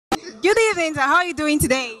Good evening, sir. How are you doing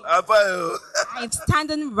today? I'm fine. I'm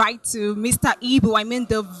standing right to Mr. Ibu. I mean,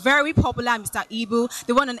 the very popular Mr. Ibu,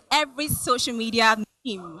 the one on every social media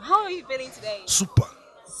meme. How are you feeling today? Super.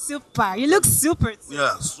 Super. You look super. Too.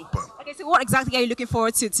 Yeah, super. Okay, so what exactly are you looking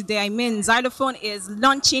forward to today? I mean, ZYLOFON is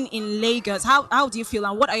launching in Lagos. How do you feel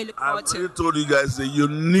and what are you looking forward I to? told you guys a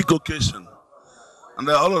unique occasion, and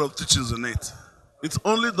there are a lot of teachings in it. It's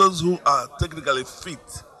only those who are technically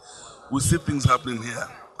fit will see things happening here.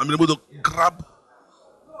 I'm able to grab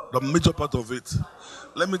the major part of it.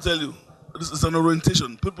 Let me tell you, this is an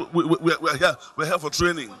orientation. People, we're here. We're here for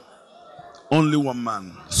training. Only one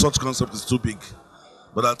man. Such concept is too big.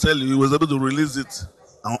 But I tell you, he was able to release it,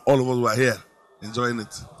 and all of us were here enjoying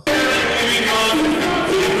it.